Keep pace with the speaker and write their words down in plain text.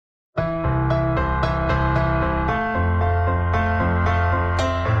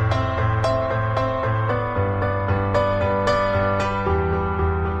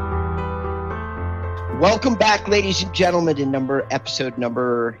Welcome back, ladies and gentlemen, to episode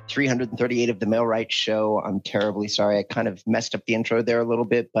number 338 of the Mail Right Show. I'm terribly sorry. I kind of messed up the intro there a little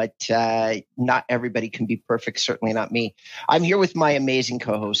bit, but not everybody can be perfect, certainly not me. I'm here with my amazing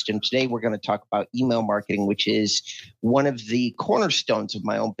co-host, and today we're going to talk about email marketing, which is one of the cornerstones of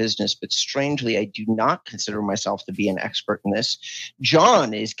my own business, but strangely, I do not consider myself to be an expert in this.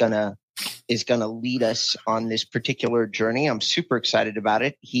 John is going to lead us on this particular journey. I'm super excited about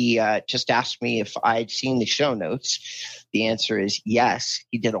it. He just asked me if I'd seen the show notes. The answer is yes.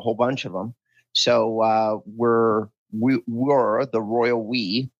 He did a whole bunch of them. So we're the royal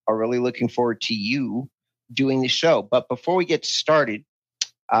we are really looking forward to you doing the show. But before we get started,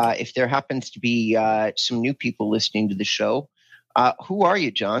 if there happens to be some new people listening to the show, who are you,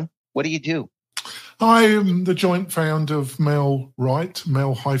 John? What do you do? I am the joint founder of Mail Right,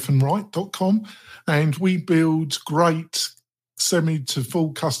 mail-right.com, and we build great semi to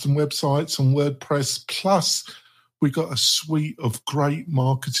full custom websites on WordPress. Plus, we got a suite of great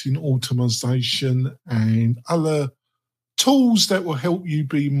marketing automation and other tools that will help you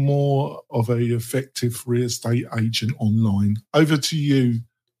be more of an effective real estate agent online. Over to you,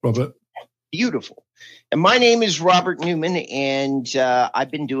 Robert. Beautiful. And my name is Robert Newman, and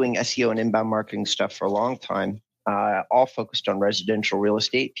I've been doing SEO and inbound marketing stuff for a long time, all focused on residential real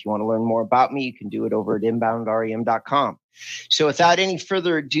estate. If you want to learn more about me, you can do it over at inboundrem.com. So without any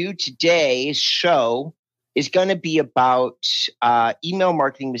further ado, today's show is going to be about email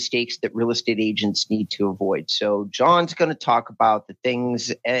marketing mistakes that real estate agents need to avoid. So John's going to talk about the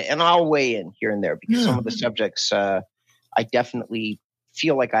things, and I'll weigh in here and there because some of the subjects I definitely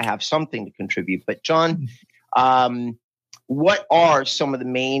feel like I have something to contribute. But John, what are some of the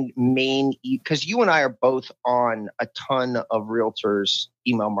main, because you and I are both on a ton of realtors'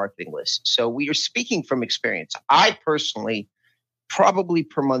 email marketing lists. So we are speaking from experience. I personally probably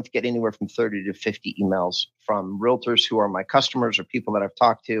per month get anywhere from 30 to 50 emails from realtors who are my customers or people that I've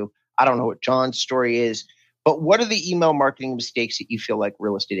talked to. I don't know what John's story is, but what are the email marketing mistakes that you feel like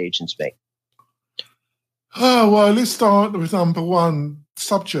real estate agents make? Oh, well, let's start with number one,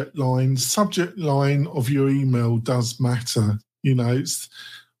 subject line. Subject line of your email does matter. You know, it's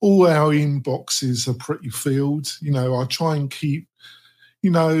all our inboxes are pretty filled. You know, I try and keep,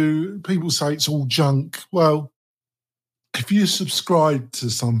 people say it's all junk. Well, if you subscribe to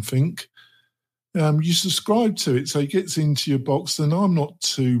something, you subscribe to it, so it gets into your box, then I'm not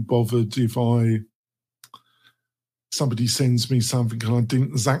too bothered if somebody sends me something and I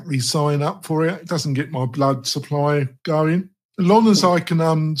didn't exactly sign up for it. It doesn't get my blood supply going. As long as I can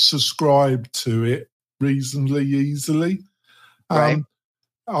unsubscribe to it reasonably easily, right.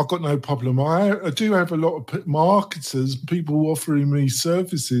 I've got no problem. I do have a lot of marketers, people offering me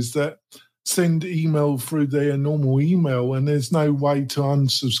services that send email through their normal email and there's no way to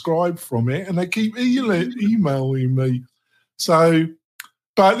unsubscribe from it, and they keep emailing me. So,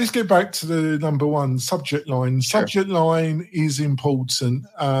 but let's get back to the number one, subject line. Sure. Subject line is important.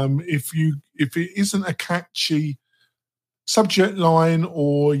 If it isn't a catchy subject line,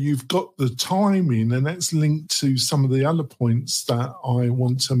 or you've got the timing, and that's linked to some of the other points that I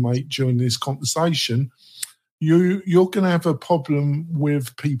want to make during this conversation, you're going to have a problem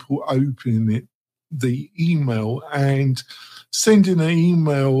with people opening the email, and sending an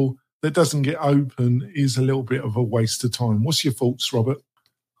email that doesn't get open is a little bit of a waste of time. What's your thoughts, Robert?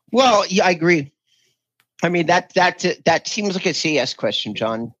 Well, yeah, I agree. I mean, that seems like a CS question,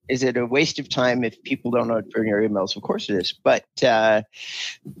 John. Is it a waste of time if people don't open your emails? Of course it is. But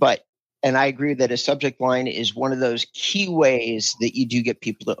and I agree that a subject line is one of those key ways that you do get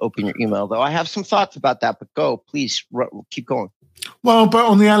people to open your email, though I have some thoughts about that, but please keep going. Well, but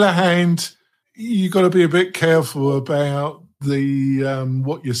on the other hand, you got to be a bit careful about the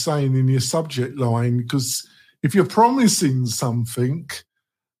what you're saying in your subject line, because if you're promising something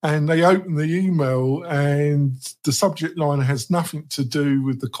and they open the email and the subject line has nothing to do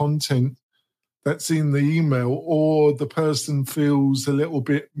with the content that's in the email, or the person feels a little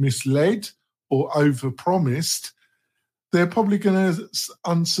bit misled or overpromised, they're probably going to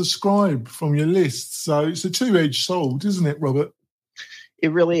unsubscribe from your list. So it's a two-edged sword, isn't it, Robert?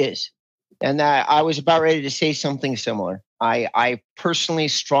 It really is. And I was about ready to say something similar. I personally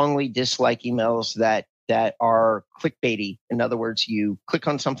strongly dislike emails that are clickbaity. In other words, you click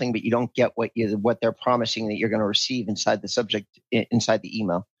on something, but you don't get what they're promising that you're going to receive inside the subject, inside the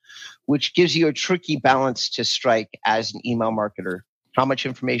email, which gives you a tricky balance to strike as an email marketer. How much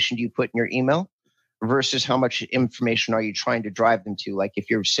information do you put in your email versus how much information are you trying to drive them to? Like if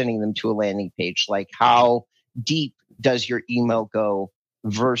you're sending them to a landing page, like how deep does your email go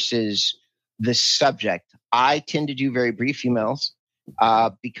versus the subject? I tend to do very brief emails.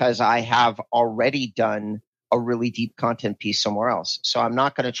 because I have already done a really deep content piece somewhere else. So I'm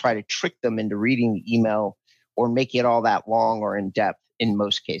not going to try to trick them into reading the email or make it all that long or in depth in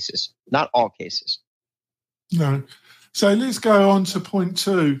most cases, not all cases. No. So let's go on to point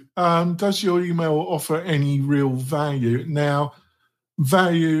 2. Does your email offer any real value? Now,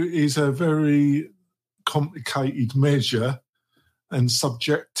 value is a very complicated measure and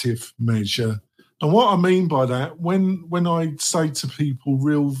subjective measure. And what I mean by that, when I say to people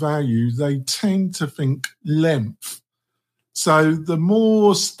real value, they tend to think length. So the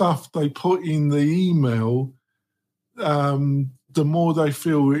more stuff they put in the email, the more they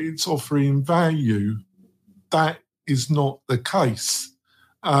feel it's offering value. That is not the case,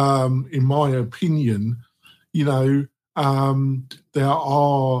 in my opinion. There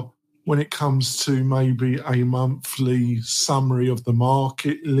are, when it comes to maybe a monthly summary of the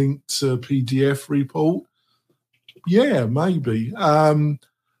market linked to a PDF report, yeah, maybe.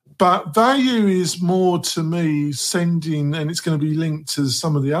 But value is more to me sending, and it's going to be linked to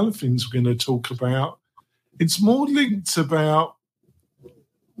some of the other things we're going to talk about. It's more linked about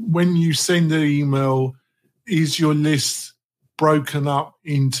when you send an email, is your list broken up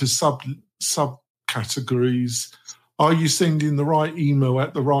into subcategories? Are you sending the right email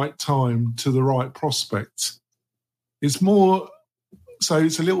at the right time to the right prospect? It's more, so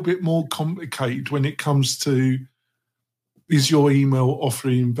it's a little bit more complicated when it comes to, is your email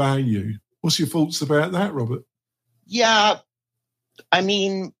offering value? What's your thoughts about that, Robert? Yeah, I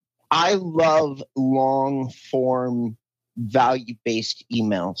mean, I love long-form value-based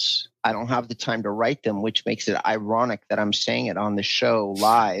emails. I don't have the time to write them, which makes it ironic that I'm saying it on the show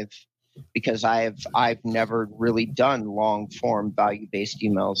live, because I've never really done long-form value-based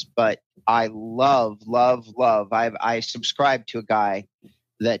emails. But I love. I subscribe to a guy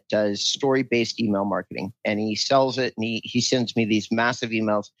that does story-based email marketing, and he sells it, and he sends me these massive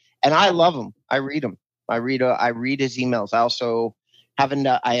emails, and I love them. I read them. I read his emails. I also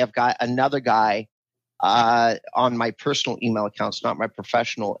I have got another guy on my personal email accounts, not my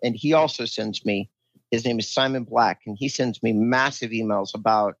professional, and he also sends me. His name is Simon Black, and he sends me massive emails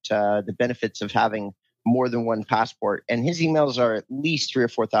about the benefits of having more than one passport. And his emails are at least 3,000 or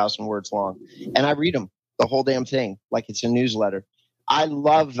 4,000 words long, and I read them, the whole damn thing, like it's a newsletter. I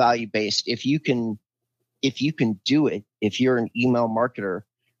love value-based. If you can do it, if you're an email marketer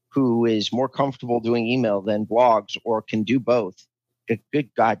who is more comfortable doing email than blogs or can do both, good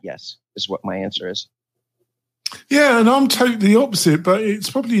God, yes, is what my answer is. Yeah, and I'm totally opposite, but it's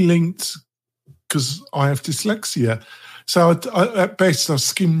probably linked because I have dyslexia. So at best, I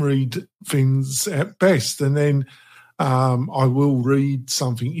skim read things at best, and then I will read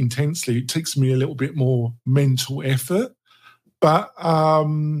something intensely. It takes me a little bit more mental effort. But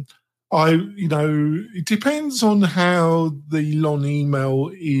it depends on how the long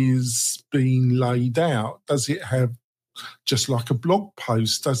email is being laid out. Does it have just like a blog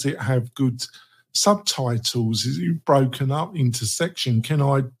post? Does it have good subtitles? Is it broken up into section? Can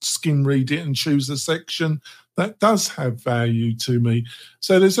I skim read it and choose a section that does have value to me?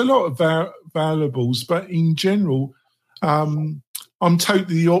 So there's a lot of valuables, but in general, I'm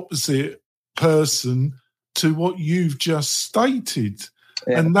totally the opposite person to what you've just stated.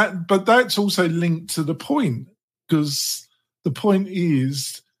 Yeah. But that's also linked to the point, because the point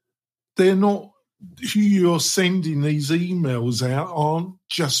is they're not, who you're sending these emails out aren't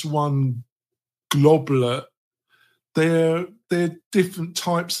just one globlet. They're different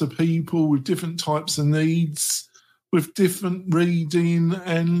types of people with different types of needs, with different reading,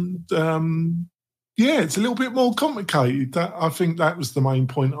 and it's a little bit more complicated. I think that was the main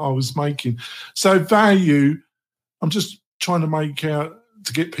point I was making. So value, I'm just trying to make out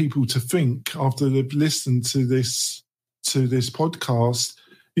to get people to think after they've listened to this podcast,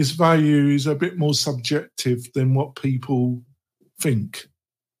 is value is a bit more subjective than what people think.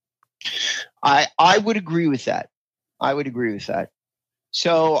 I would agree with that.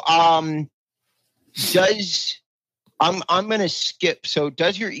 So I'm going to skip. So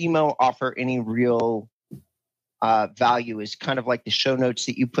does your email offer any real value? Is kind of like the show notes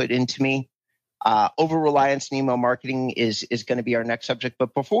that you put into me. Over-reliance in email marketing is going to be our next subject.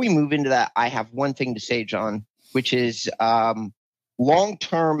 But before we move into that, I have one thing to say, John, which is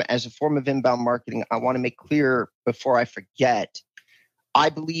long-term as a form of inbound marketing, I want to make clear before I forget, I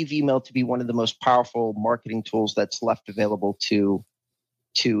believe email to be one of the most powerful marketing tools that's left available to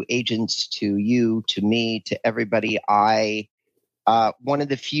agents, to you, to me, to everybody. One of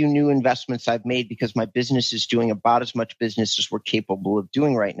the few new investments I've made, because my business is doing about as much business as we're capable of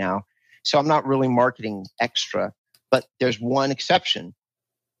doing right now. So I'm not really marketing extra, but there's one exception.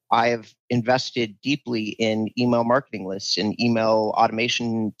 I have invested deeply in email marketing lists and email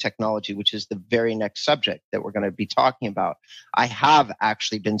automation technology, which is the very next subject that we're going to be talking about. I have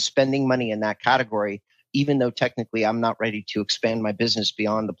actually been spending money in that category, even though technically I'm not ready to expand my business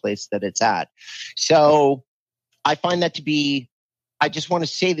beyond the place that it's at. So I find that to be, I just want to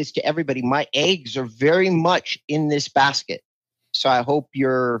say this to everybody. My eggs are very much in this basket. So I hope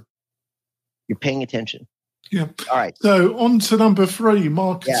you're paying attention. Yeah. All right. So on to number 3,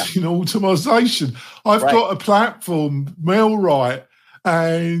 marketing automation. I've got a platform, MailRite,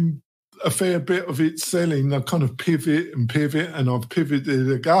 and a fair bit of it selling. I kind of pivot, and I've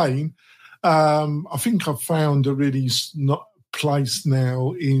pivoted again. I think I've found a really place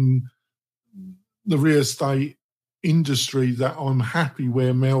now in the real estate industry that I'm happy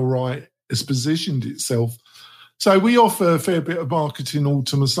where MailRite has positioned itself. So we offer a fair bit of marketing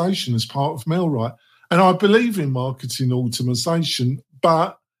automation as part of MailRite. And I believe in marketing automation,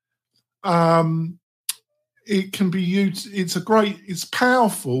 but it can be used. It's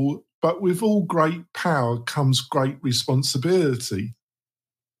powerful, but with all great power comes great responsibility.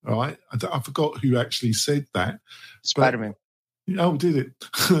 Right? I forgot who actually said that. Spider-Man. Oh, did it?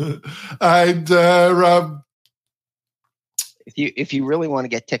 And if you really want to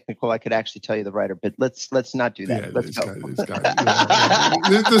get technical, I could actually tell you the writer, but let's not do that. Yeah, let's go.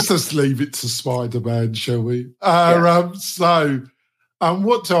 Let's just leave it to Spider-Man, shall we? So,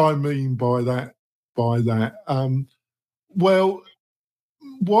 what do I mean by that? Well,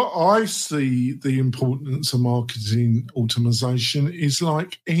 what I see the importance of marketing automation is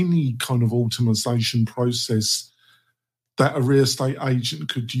like any kind of automation process that a real estate agent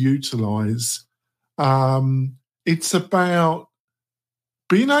could utilize. It's about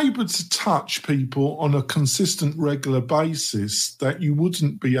being able to touch people on a consistent, regular basis that you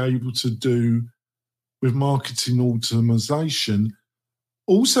wouldn't be able to do with marketing automation.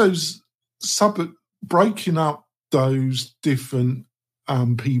 Also, breaking up those different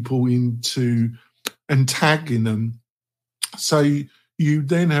people into and tagging them. So you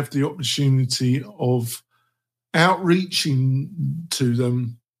then have the opportunity of outreaching to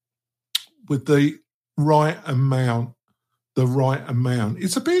them with the right amount.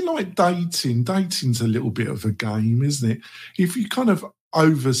 It's a bit like dating. Dating's a little bit of a game, isn't it? If you kind of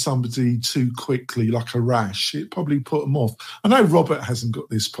over somebody too quickly, like a rash, it probably put them off. I know Robert hasn't got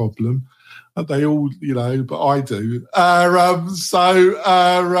this problem. They all, but I do.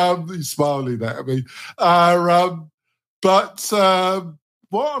 He's smiling at me.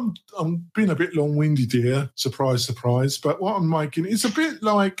 What I'm being a bit long-winded here, surprise, surprise, but what I'm making is a bit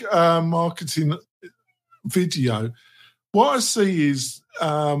like marketing video. What I see is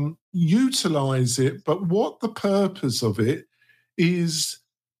utilize it, but what the purpose of it is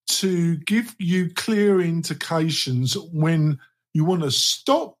to give you clear indications when you want to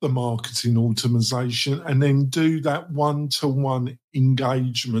stop the marketing automation and then do that one-to-one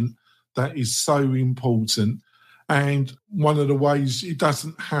engagement that is so important. And one of the ways, it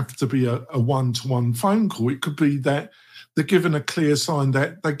doesn't have to be a one-to-one phone call. It could be that they're given a clear sign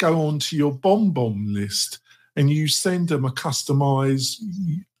that they go onto your BombBomb list and you send them a customized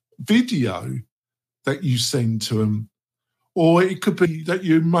video that you send to them. Or it could be that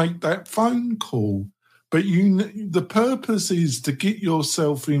you make that phone call. But the purpose is to get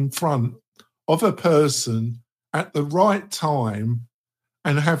yourself in front of a person at the right time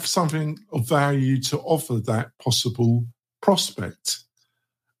and have something of value to offer that possible prospect.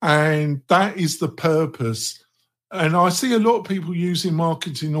 And that is the purpose. And I see a lot of people using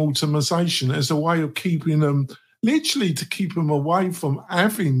marketing automation as a way of keeping them, literally to keep them away from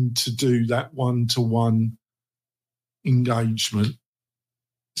having to do that one-to-one engagement.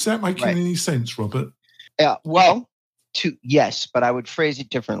 Is that making any sense, Robert? Yeah, well, yes, but I would phrase it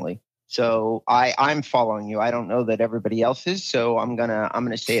differently. So I'm following you. I don't know that everybody else is, so I'm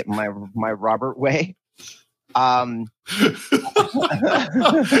gonna say it my Robert way. So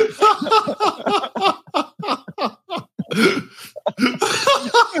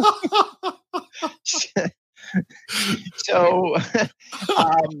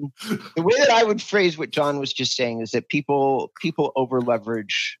the way that I would phrase what John was just saying is that people over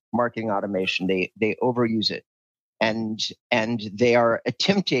leverage marketing automation. They overuse it, and they are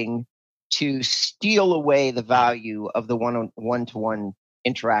attempting to steal away the value of the one-to-one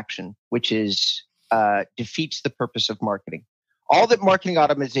interaction, which is defeats the purpose of marketing. All that marketing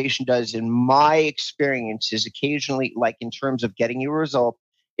automation does, in my experience, is occasionally, like in terms of getting you a result,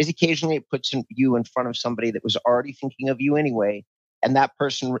 is occasionally it puts you in front of somebody that was already thinking of you anyway, and that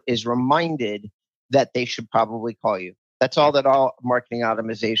person is reminded that they should probably call you. That's all that all marketing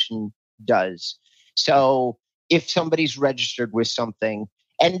automation does. So if somebody's registered with something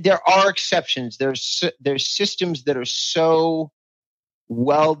And there are exceptions. There's systems that are so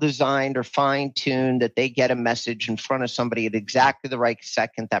well designed or fine tuned that they get a message in front of somebody at exactly the right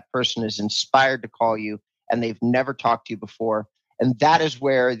second. That person is inspired to call you and they've never talked to you before. And that is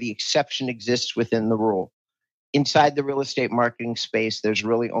where the exception exists within the rule. Inside the real estate marketing space, there's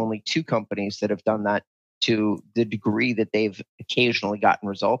really only 2 companies that have done that to the degree that they've occasionally gotten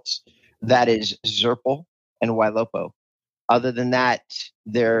results. That is Zerpal and Ylopo. Other than that,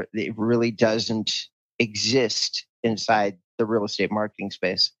 it really doesn't exist inside the real estate marketing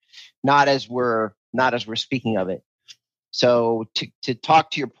space, not as we're speaking of it. So to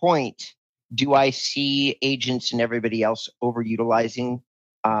talk to your point, do I see agents and everybody else overutilizing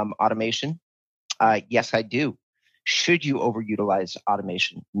automation? Yes, I do. Should you overutilize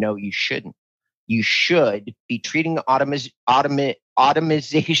automation? No, you shouldn't. You should be treating automation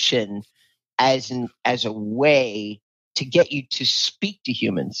as a way to get you to speak to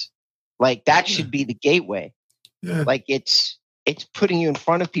humans. Like that should be the gateway. Yeah. Like it's putting you in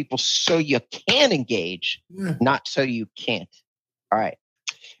front of people so you can engage, not so you can't. All right.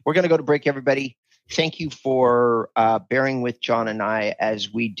 We're going to go to break, everybody. Thank you for bearing with John and I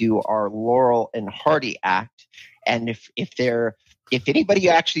as we do our Laurel and Hardy Act. And if anybody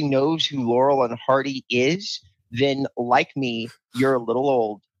actually knows who Laurel and Hardy is, then like me, you're a little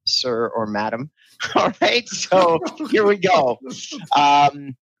old, sir or madam. All right. So here we go.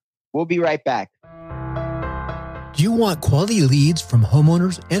 We'll be right back. Do you want quality leads from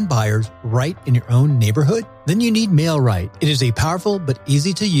homeowners and buyers right in your own neighborhood? Then you need MailRight. It is a powerful but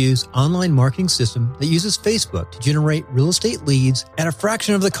easy to use online marketing system that uses Facebook to generate real estate leads at a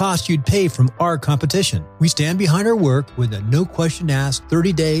fraction of the cost you'd pay from our competition. We stand behind our work with a no question asked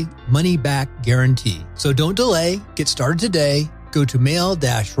 30-day money back guarantee. So don't delay. Get started today. Go to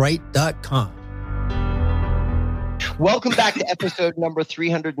mail-right.com. Welcome back to episode number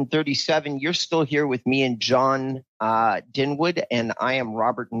 337. You're still here with me and John Dinwood, and I am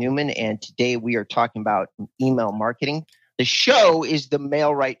Robert Newman. And today we are talking about email marketing. The show is the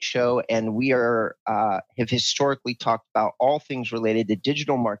MailRight Show, and we have historically talked about all things related to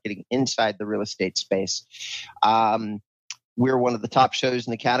digital marketing inside the real estate space. We're one of the top shows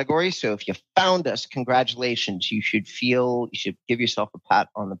in the category. So if you found us, congratulations. You should give yourself a pat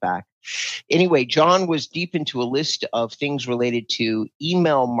on the back. Anyway, John was deep into a list of things related to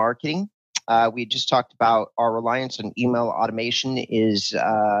email marketing. We just talked about our reliance on email automation is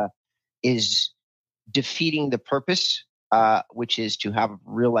defeating the purpose, which is to have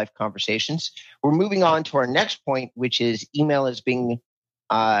real life conversations. We're moving on to our next point, which is email is being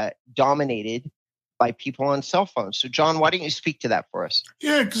dominated by people on cell phones. So, John, why don't you speak to that for us?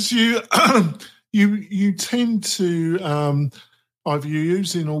 Yeah, because you you tend to either you're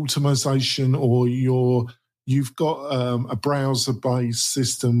using automation or you've got a browser-based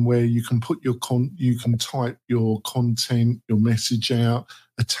system where you can put you can type your content, your message out,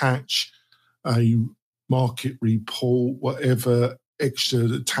 attach a market report, whatever extra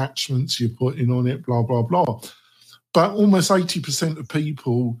attachments you're putting on it, blah blah blah. But almost 80% of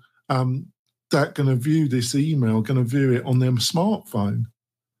people that are going to view this email are going to view it on their smartphone.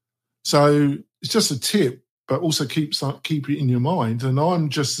 So it's just a tip, but also keep it in your mind. And I'm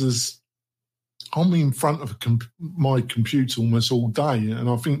in front of my computer almost all day, and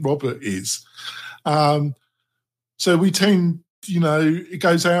I think Robert is. So we tend, it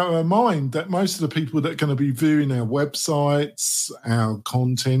goes out of our mind that most of the people that are going to be viewing our websites, our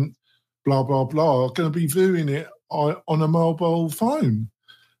content, blah, blah, blah, are going to be viewing it on a mobile phone.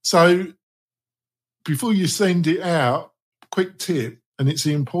 So before you send it out, quick tip, and it's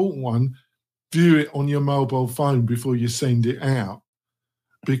the important one, view it on your mobile phone before you send it out.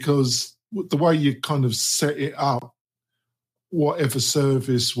 Because the way you kind of set it up, whatever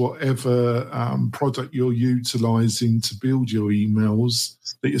service, whatever product you're utilising to build your emails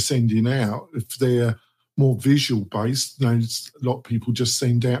that you're sending out, if they're more visual-based, a lot of people just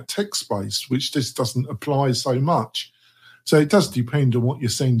send out text-based, which just doesn't apply so much. So it does depend on what you're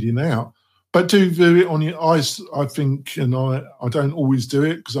sending out. But do view it on your eyes, I think, and I don't always do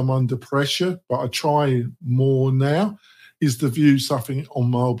it because I'm under pressure, but I try more now, is to view something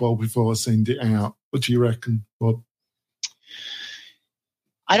on mobile before I send it out. What do you reckon, Bob?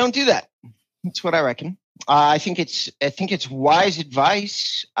 I don't do that. That's what I reckon. I think it's wise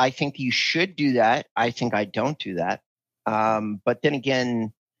advice. I think you should do that. I think I don't do that. But then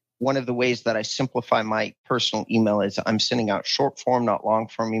again, one of the ways that I simplify my personal email is I'm sending out short form, not long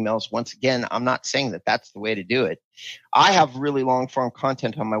form emails. Once again, I'm not saying that that's the way to do it. I have really long form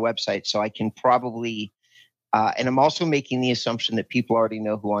content on my website, so I can probably, and I'm also making the assumption that people already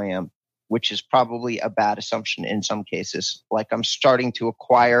know who I am. which is probably a bad assumption in some cases. Like I'm starting to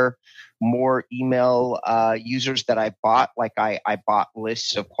acquire more email users that I bought. Like I bought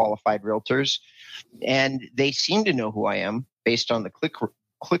lists of qualified realtors, and they seem to know who I am based on the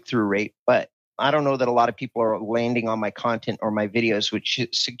click-through rate. But I don't know that a lot of people are landing on my content or my videos, which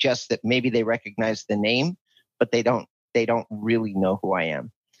suggests that maybe they recognize the name, but they don't really know who I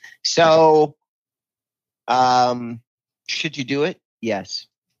am. So should you do it? Yes.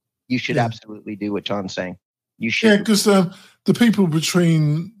 You should absolutely do what John's saying. You should. Yeah, because the people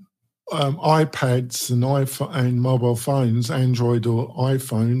between iPads and mobile phones, Android or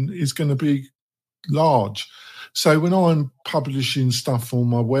iPhone, is going to be large. So when I'm publishing stuff on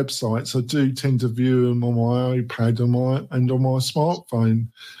my websites, I do tend to view them on my iPad and on my smartphone.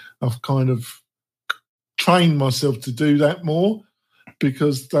 I've kind of trained myself to do that more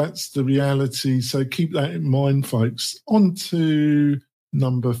because that's the reality. So keep that in mind, folks. On to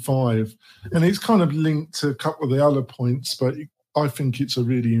number 5. And it's kind of linked to a couple of the other points, but I think it's a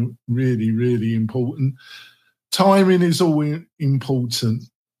really, really, really important. Timing is all important,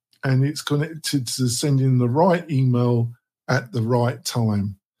 and it's connected to sending the right email at the right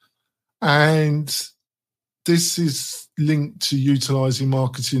time. And this is linked to utilizing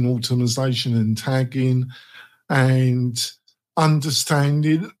marketing automation and tagging and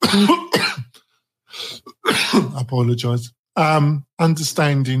understanding, apologize,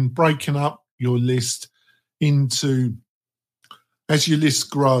 understanding, breaking up your list into, as your list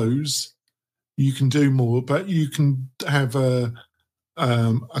grows, you can do more, but you can have a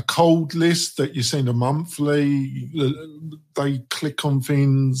cold list that you send a monthly. They click on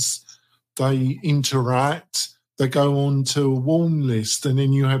things, they interact, they go on to a warm list, and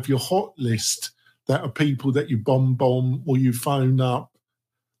then you have your hot list that are people that you bomb or you phone up.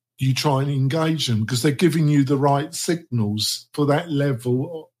 You try and engage them because they're giving you the right signals for that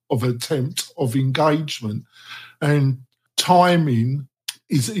level of attempt of engagement. And timing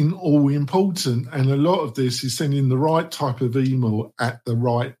is all important, and a lot of this is sending the right type of email at the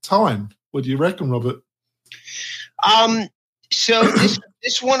right time. What do you reckon, Robert? So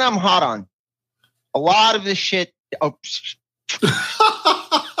this one I'm hot on. A lot of this shit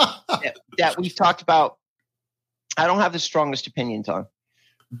that we've talked about, I don't have the strongest opinions on,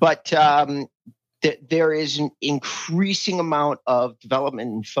 but there is an increasing amount of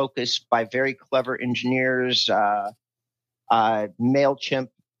development and focus by very clever engineers, MailChimp,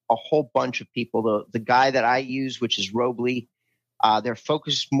 a whole bunch of people. The guy that I use, which is Robly, they're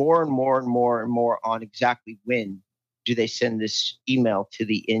focused more and more and more and more on exactly when do they send this email to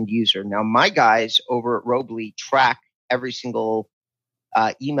the end user. Now, my guys over at Robly track every single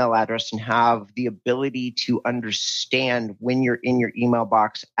email address and have the ability to understand when you're in your email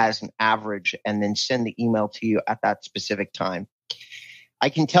box as an average and then send the email to you at that specific time. I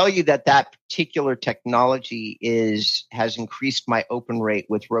can tell you that particular technology has increased my open rate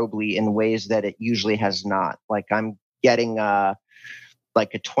with Robly in ways that it usually has not. Like I'm getting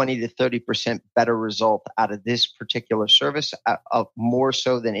like a 20 to 30% better result out of this particular service, more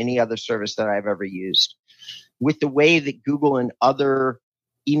so than any other service that I've ever used. With the way that Google and other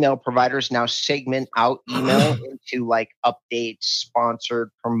email providers now segment out email into like updates, sponsored,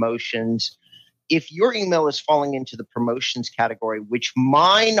 promotions. If your email is falling into the promotions category, which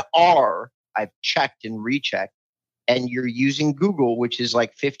mine are, I've checked and rechecked, and you're using Google, which is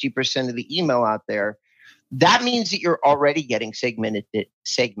like 50% of the email out there, that means that you're already getting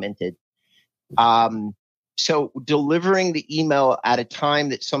segmented. So delivering the email at a time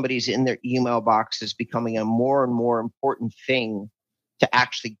that somebody's in their email box is becoming a more and more important thing to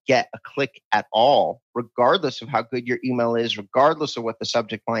actually get a click at all, regardless of how good your email is, regardless of what the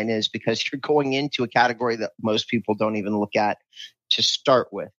subject line is, because you're going into a category that most people don't even look at to start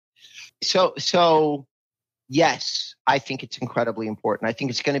with. So yes, I think it's incredibly important. I think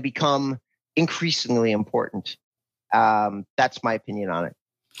it's going to become increasingly important. That's my opinion on it.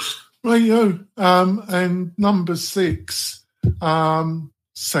 Right, and number 6,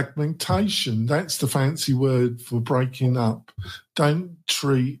 segmentation. That's the fancy word for breaking up. Don't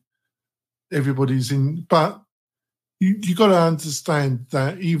treat everybody's in, but you got to understand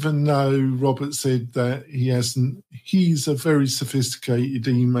that even though Robert said that he's a very sophisticated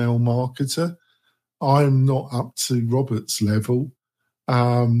email marketer. I'm not up to Robert's level.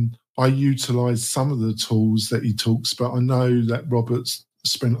 I utilize some of the tools that he talks about. I know that Robert's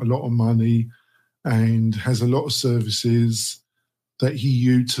spent a lot of money and has a lot of services that he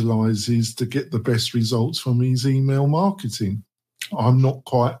utilizes to get the best results from his email marketing. I'm not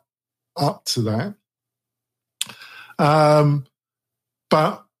quite up to that.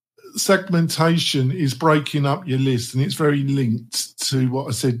 But segmentation is breaking up your list, and it's very linked to what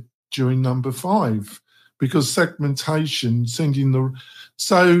I said during number 5, because segmentation,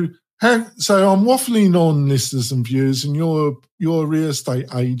 So I'm waffling on, listeners and viewers, and you're a real estate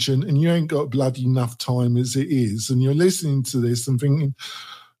agent and you ain't got bloody enough time as it is, and you're listening to this and thinking,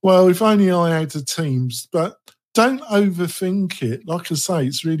 well, if only I had a Teams. But don't overthink it. Like I say,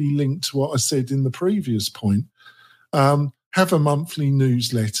 it's really linked to what I said in the previous point. Have a monthly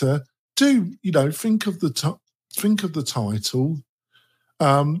newsletter. Think of the title.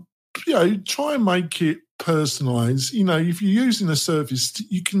 Try and make it personalised. If you're using a service,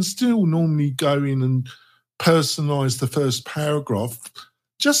 you can still normally go in and personalise the first paragraph.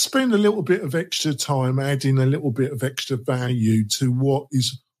 Just spend a little bit of extra time adding a little bit of extra value to what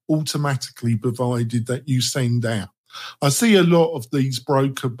is automatically provided that you send out. I see a lot of these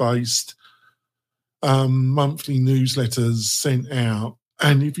broker-based monthly newsletters sent out,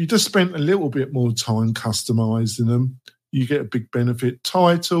 and if you just spent a little bit more time customising them, you get a big benefit.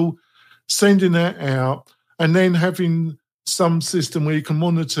 Title, sending that out, and then having some system where you can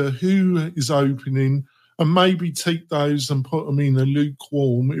monitor who is opening and maybe take those and put them in a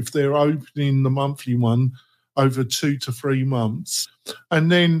lukewarm if they're opening the monthly one over 2 to 3 months,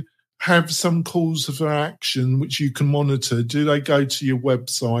 and then have some calls for action which you can monitor. Do they go to your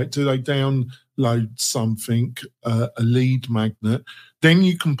website? Do they download something, a lead magnet? Then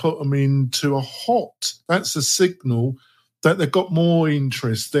you can put them into a hot. That's a signal that they've got more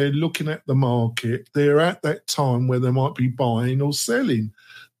interest. They're looking at the market. They're at that time where they might be buying or selling.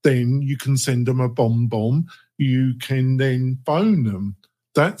 Then you can send them a bomb. You can then phone them.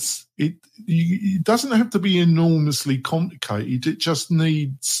 That's it. It doesn't have to be enormously complicated. It just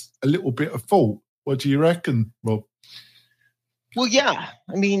needs a little bit of thought. What do you reckon, Rob? Well, yeah.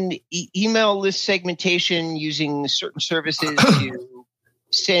 I mean, email list segmentation using certain services to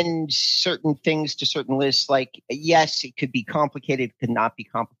send certain things to certain lists. Like, yes, it could be complicated, could not be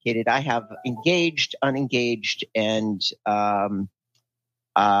complicated. I have engaged, unengaged, and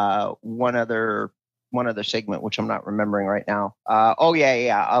one other segment, which I'm not remembering right now.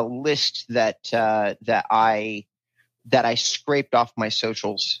 A list that I scraped off my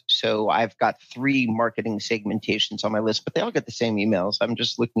socials. So I've got 3 marketing segmentations on my list, but they all get the same emails. I'm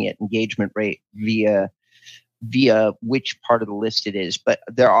just looking at engagement rate via which part of the list it is. But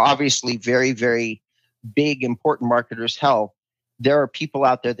there are obviously very, very big, important marketers. Hell, there are people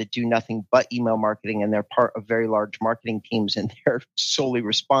out there that do nothing but email marketing, and they're part of very large marketing teams, and they're solely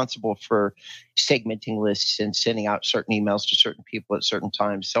responsible for segmenting lists and sending out certain emails to certain people at certain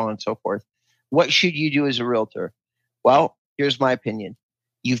times, so on and so forth. What should you do as a realtor? Well, here's my opinion.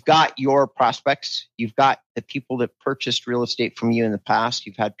 You've got your prospects. You've got the people that purchased real estate from you in the past.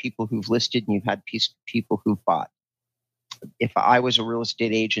 You've had people who've listed, and you've had people who've bought. If I was a real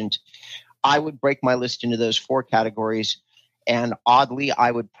estate agent, I would break my list into those 4 categories. And oddly,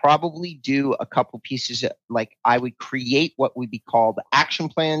 I would probably do a couple pieces, like I would create what would be called action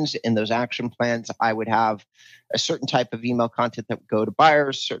plans. In those action plans, I would have a certain type of email content that would go to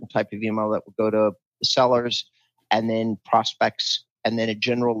buyers, certain type of email that would go to sellers, and then prospects, and then a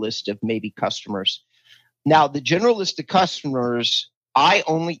general list of maybe customers. Now, the general list of customers, I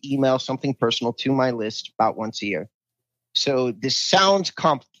only email something personal to my list about once a year. So this sounds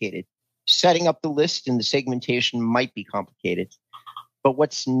complicated. Setting up the list and the segmentation might be complicated, but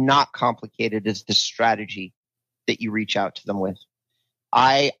what's not complicated is the strategy that you reach out to them with.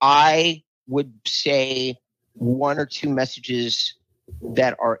 I would say 1 or 2 messages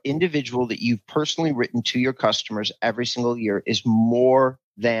that are individual that you've personally written to your customers every single year is more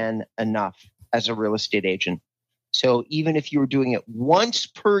than enough as a real estate agent. So even if you were doing it once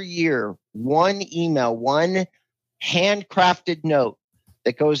per year, 1 email, 1 handcrafted note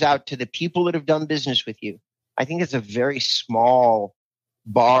that goes out to the people that have done business with you, I think it's a very small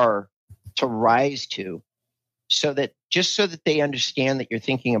bar to rise to, so that they understand that you're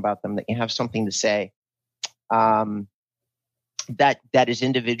thinking about them, that you have something to say that is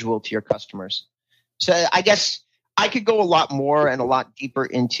individual to your customers. So I guess I could go a lot more and a lot deeper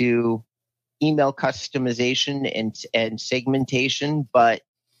into email customization and segmentation, but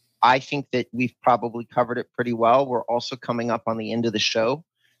I think that we've probably covered it pretty well. We're also coming up on the end of the show.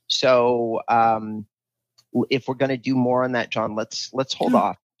 So if we're going to do more on that, John, let's hold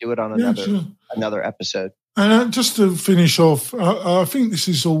off, do it on another episode. And just to finish off, I think this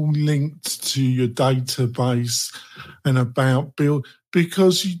is all linked to your database and about build,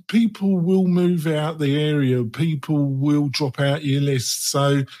 because people will move out the area, people will drop out your list.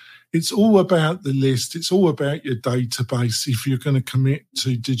 So it's all about the list. It's all about your database if you're going to commit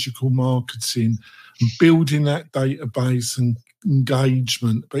to digital marketing and building that database and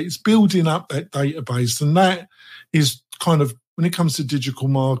engagement. But it's building up that database, and that is kind of when it comes to digital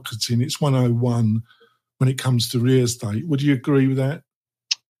marketing, it's 101 when it comes to real estate. Would you agree with that?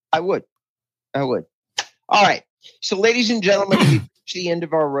 I would. All right. So, ladies and gentlemen, we've reached the end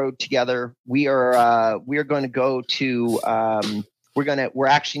of our road together. We are going to go to. We're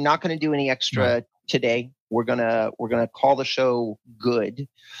actually not going to do any extra today. We're gonna call the show good.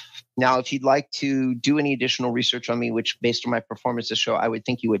 Now, if you'd like to do any additional research on me, which based on my performance this show, I would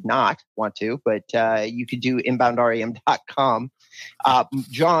think you would not want to, but you could do inboundrem.com.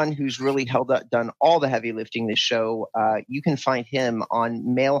 John, who's really done all the heavy lifting this show, you can find him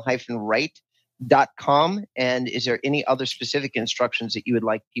on mail-right.com. And is there any other specific instructions that you would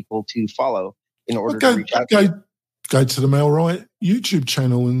like people to follow in order to reach out to you? Go to the MailRight YouTube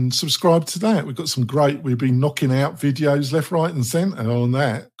channel and subscribe to that. We've been knocking out videos left, right, and center on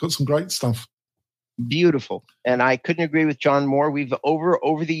that. Got some great stuff. Beautiful. And I couldn't agree with John more. We've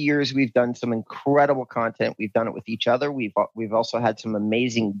over the years, we've done some incredible content. We've done it with each other. We've also had some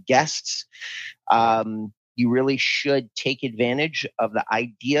amazing guests. You really should take advantage of the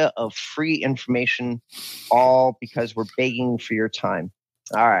idea of free information, all because we're begging for your time.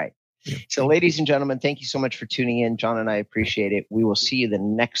 All right. So, ladies and gentlemen, thank you so much for tuning in. John and I appreciate it. We will see you the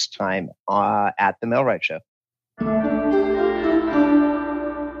next time at the MailRight Show.